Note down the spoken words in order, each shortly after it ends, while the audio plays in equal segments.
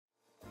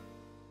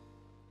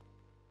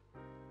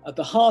At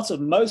the heart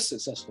of most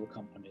successful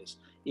companies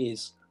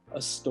is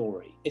a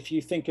story. If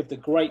you think of the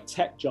great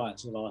tech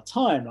giants of our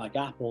time, like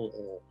Apple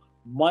or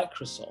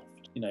Microsoft,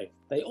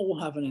 they all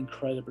have an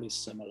incredibly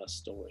similar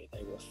story.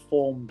 They were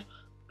formed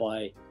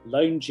by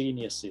lone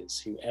geniuses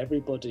who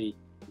everybody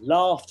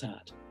laughed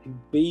at, who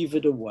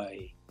beavered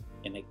away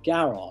in a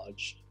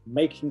garage,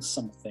 making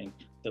something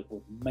that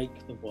would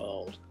make the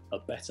world a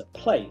better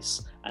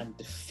place and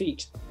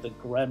defeat the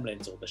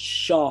gremlins, or the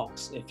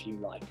sharks, if you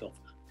like, of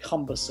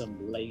cumbersome,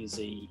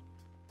 lazy,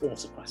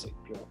 autocratic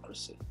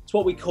bureaucracy. It's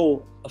what we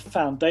call a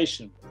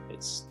foundation.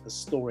 It's the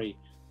story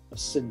of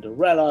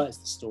Cinderella, it's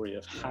the story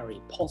of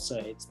Harry Potter,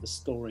 it's the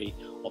story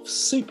of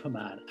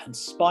Superman and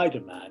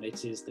Spider-Man.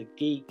 It is the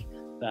geek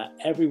that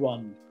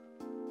everyone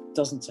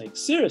doesn't take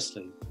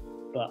seriously,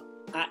 but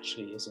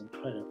actually is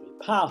incredibly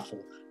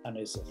powerful and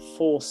is a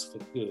force for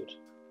good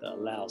that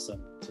allows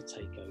them to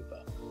take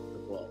over the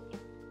world.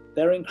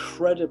 They're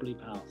incredibly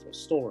powerful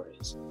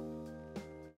stories.